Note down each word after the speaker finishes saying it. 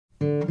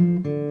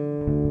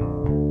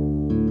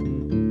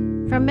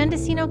From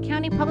Mendocino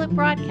County Public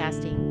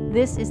Broadcasting,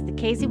 this is the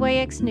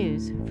KZYX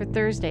News for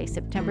Thursday,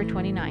 September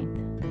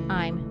 29th.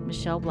 I'm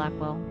Michelle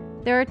Blackwell.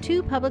 There are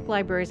two public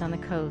libraries on the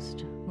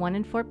coast, one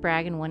in Fort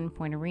Bragg and one in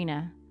Point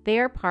Arena. They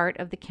are part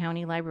of the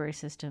county library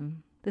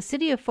system. The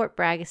city of Fort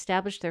Bragg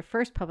established their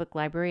first public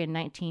library in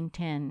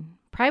 1910.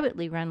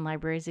 Privately run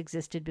libraries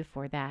existed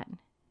before that.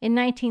 In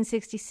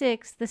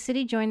 1966, the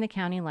city joined the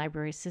county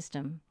library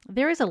system.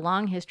 There is a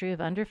long history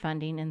of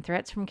underfunding and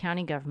threats from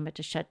county government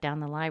to shut down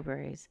the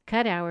libraries,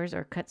 cut hours,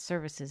 or cut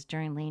services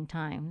during lean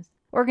times.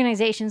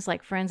 Organizations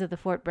like Friends of the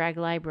Fort Bragg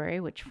Library,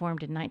 which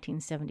formed in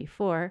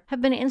 1974,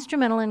 have been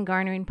instrumental in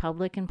garnering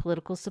public and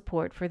political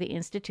support for the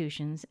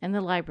institutions, and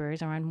the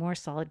libraries are on more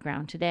solid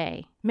ground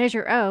today.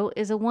 Measure O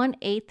is a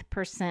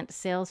 1/8%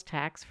 sales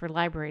tax for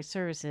library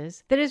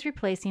services that is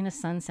replacing a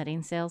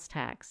sunsetting sales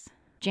tax.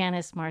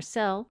 Janice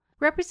Marcel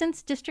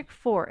represents District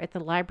 4 at the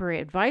Library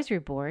Advisory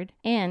Board,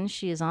 and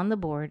she is on the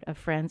board of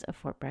Friends of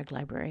Fort Bragg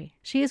Library.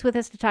 She is with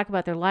us to talk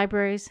about their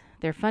libraries,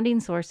 their funding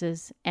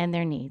sources, and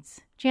their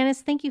needs.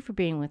 Janice, thank you for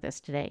being with us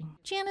today.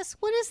 Janice,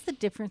 what is the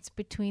difference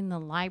between the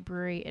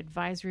Library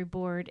Advisory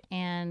Board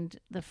and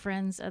the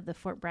Friends of the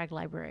Fort Bragg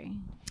Library?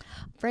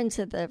 Friends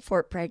of the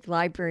Fort Bragg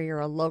Library are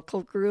a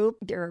local group.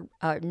 They're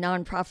a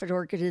nonprofit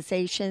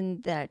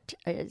organization that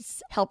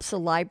helps the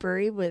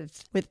library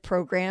with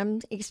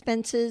program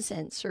expenses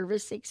and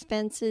service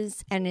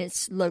expenses, and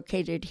it's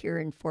located here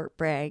in Fort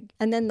Bragg.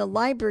 And then the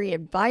Library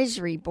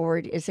Advisory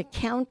Board is a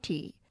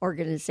county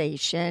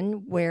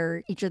organization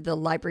where each of the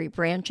library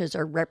branches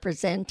are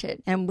represented.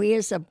 And we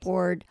as a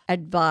board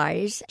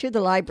advise to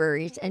the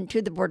libraries and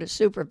to the Board of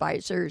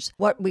Supervisors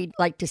what we'd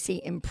like to see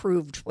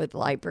improved with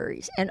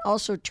libraries, and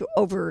also to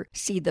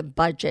oversee the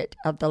budget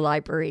of the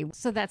library.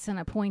 So that's an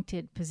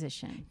appointed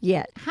position.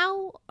 Yes.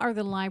 How are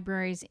the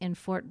libraries in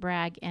Fort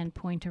Bragg and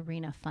Point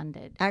Arena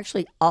funded?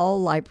 Actually, all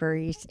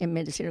libraries in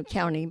Mendocino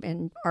County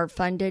are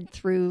funded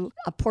through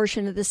a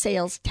portion of the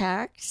sales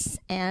tax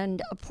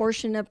and a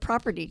portion of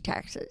property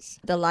taxes.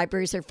 The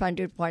libraries are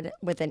funded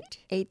with an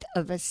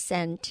 1/8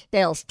 cent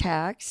sales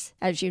tax,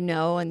 as you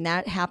know, and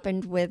that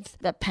happened with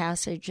the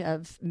passage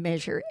of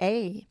Measure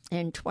A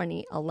in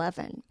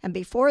 2011. And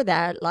before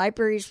that,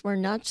 libraries were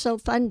not so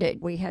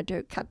funded. We had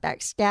to cut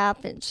back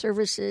staff and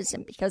services,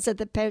 and because of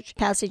the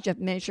passage of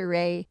Measure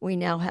A, we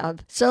now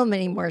have so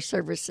many more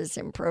services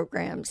and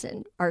programs,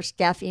 and our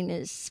staffing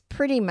is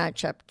pretty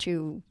much up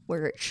to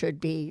where it should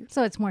be.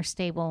 So it's more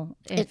stable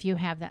if you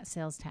have that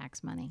sales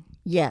tax money.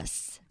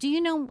 Yes. Do you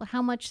know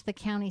how much the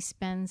county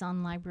spends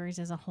on libraries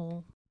as a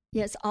whole?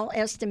 Yes, I'll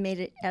estimate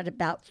it at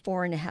about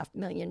 $4.5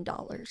 million.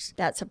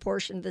 That's a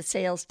portion of the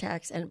sales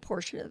tax and a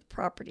portion of the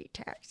property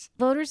tax.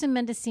 Voters in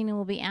Mendocino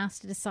will be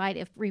asked to decide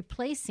if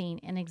replacing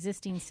an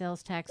existing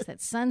sales tax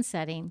that's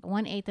sunsetting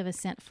 1/8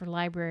 cent for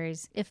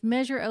libraries. If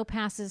Measure O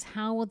passes,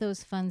 how will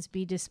those funds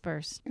be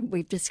dispersed?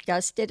 We've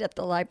discussed it at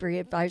the Library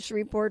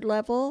Advisory Board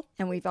level,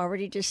 and we've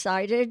already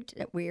decided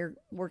that we're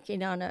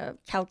working on a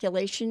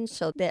calculation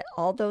so that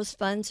all those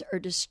funds are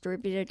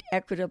distributed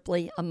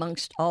equitably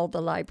amongst all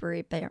the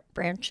library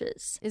branches.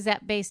 Is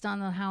that based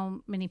on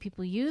how many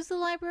people use the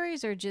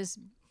libraries, or just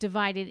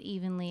divided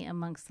evenly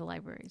amongst the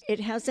libraries?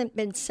 It hasn't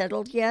been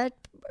settled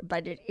yet,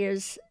 but it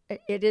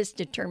is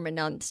determined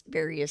on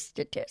various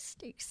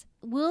statistics.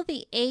 Will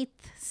the 1/8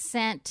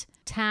 cent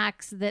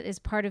tax that is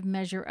part of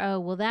Measure O,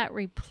 will that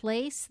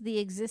replace the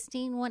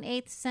existing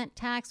 1/8 cent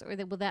tax, or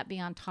will that be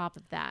on top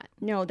of that?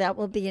 No, that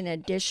will be an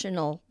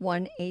additional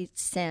 1/8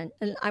 cent.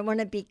 And I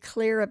want to be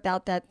clear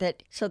about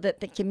that so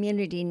that the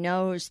community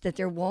knows that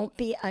there won't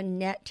be a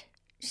net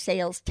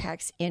sales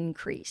tax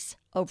increase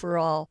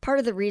overall. Part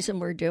of the reason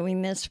we're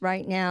doing this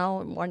right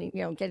now and wanting,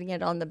 getting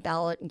it on the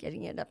ballot and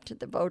getting it up to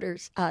the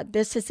voters,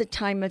 this is a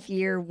time of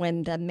year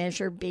when the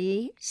Measure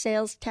B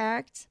sales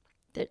tax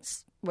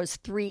was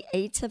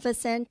 3/8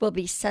 cent will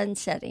be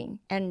sunsetting.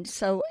 And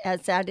so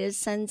as that is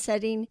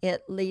sunsetting,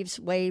 it leaves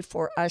way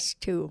for us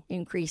to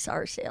increase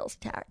our sales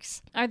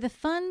tax. Are the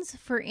funds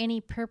for any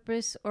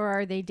purpose, or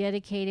are they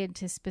dedicated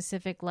to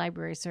specific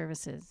library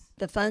services?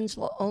 The funds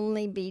will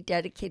only be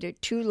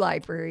dedicated to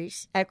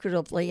libraries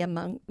equitably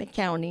among the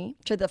county,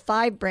 to the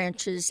 5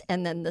 branches,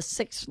 and then the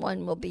 6th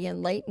one will be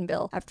in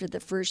Laytonville after the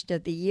first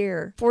of the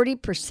year.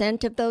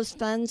 40% of those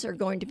funds are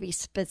going to be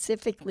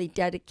specifically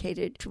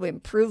dedicated to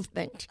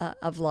improvement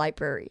of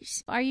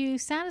libraries. Are you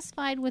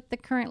satisfied with the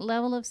current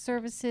level of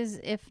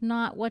services? If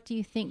not, what do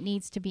you think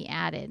needs to be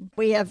added?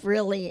 We have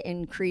really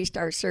increased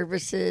our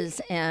services,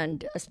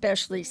 and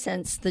especially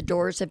since the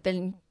doors have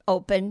been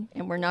open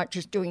and we're not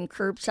just doing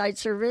curbside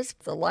service.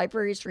 The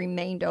libraries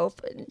remained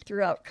open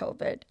throughout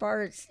COVID. As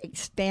far as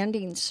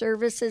expanding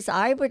services,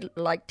 I would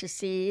like to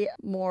see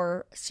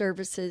more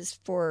services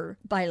for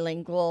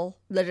bilingual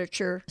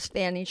literature,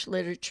 Spanish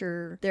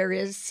literature. There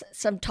is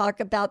some talk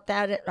about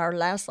that at our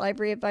last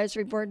Library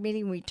Advisory Board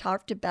meeting. We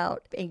talked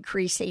about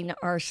increasing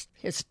our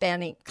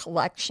Hispanic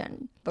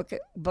collection.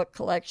 book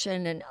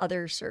collection and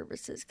other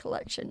services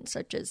collection,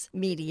 such as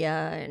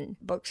media and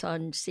books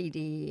on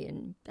CD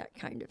and that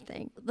kind of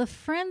thing. The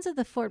Friends of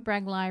the Fort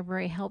Bragg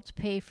Library helped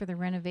pay for the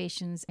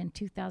renovations in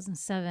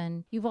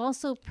 2007. You've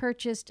also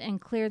purchased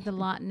and cleared the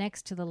lot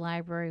next to the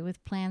library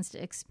with plans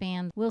to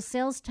expand. Will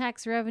sales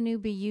tax revenue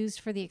be used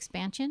for the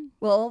expansion?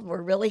 Well,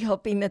 we're really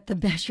hoping that the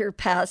measure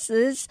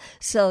passes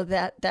so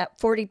that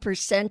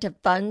 40% of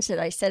funds that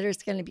I said is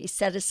going to be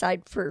set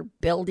aside for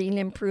building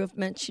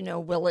improvements.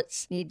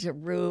 Willits needs a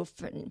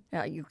roof and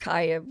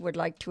Ukiah would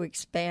like to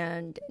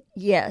expand.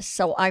 Yes,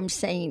 so I'm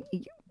saying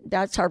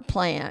that's our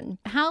plan.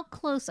 How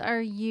close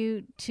are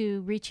you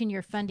to reaching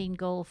your funding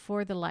goal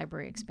for the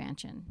library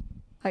expansion?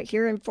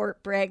 Here in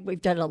Fort Bragg,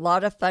 we've done a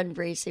lot of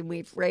fundraising.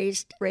 We've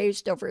raised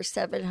over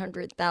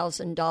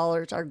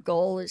 $700,000. Our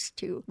goal is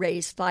to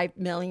raise $5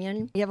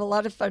 million. We have a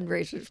lot of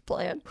fundraisers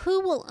planned.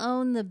 Who will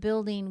own the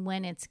building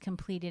when it's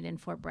completed in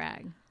Fort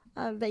Bragg?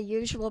 The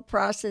usual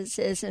process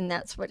is, and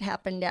that's what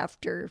happened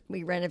after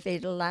we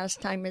renovated last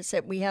time, is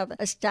that we have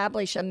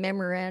established a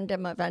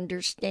memorandum of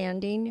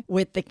understanding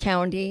with the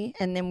county,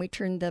 and then we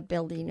turn the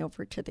building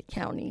over to the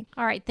county.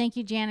 All right. Thank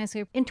you, Janice.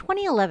 In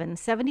 2011,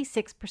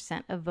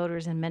 76% of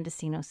voters in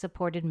Mendocino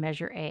supported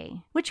Measure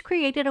A, which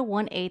created a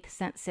 1/8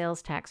 cent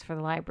sales tax for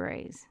the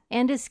libraries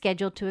and is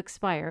scheduled to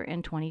expire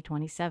in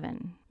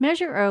 2027.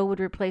 Measure O would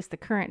replace the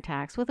current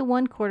tax with a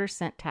 1/4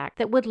 cent tax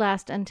that would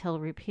last until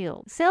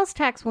repealed. Sales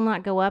tax will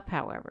not go up,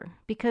 however,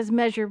 because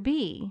Measure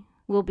B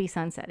will be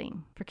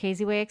sunsetting. For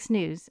KZYX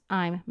News,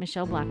 I'm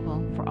Michelle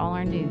Blackwell. For all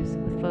our news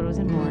with photos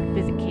and more,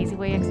 visit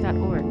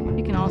kzyx.org.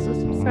 You can also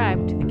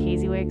subscribe to the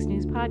KZYX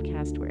News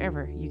podcast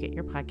wherever you get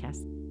your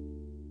podcasts.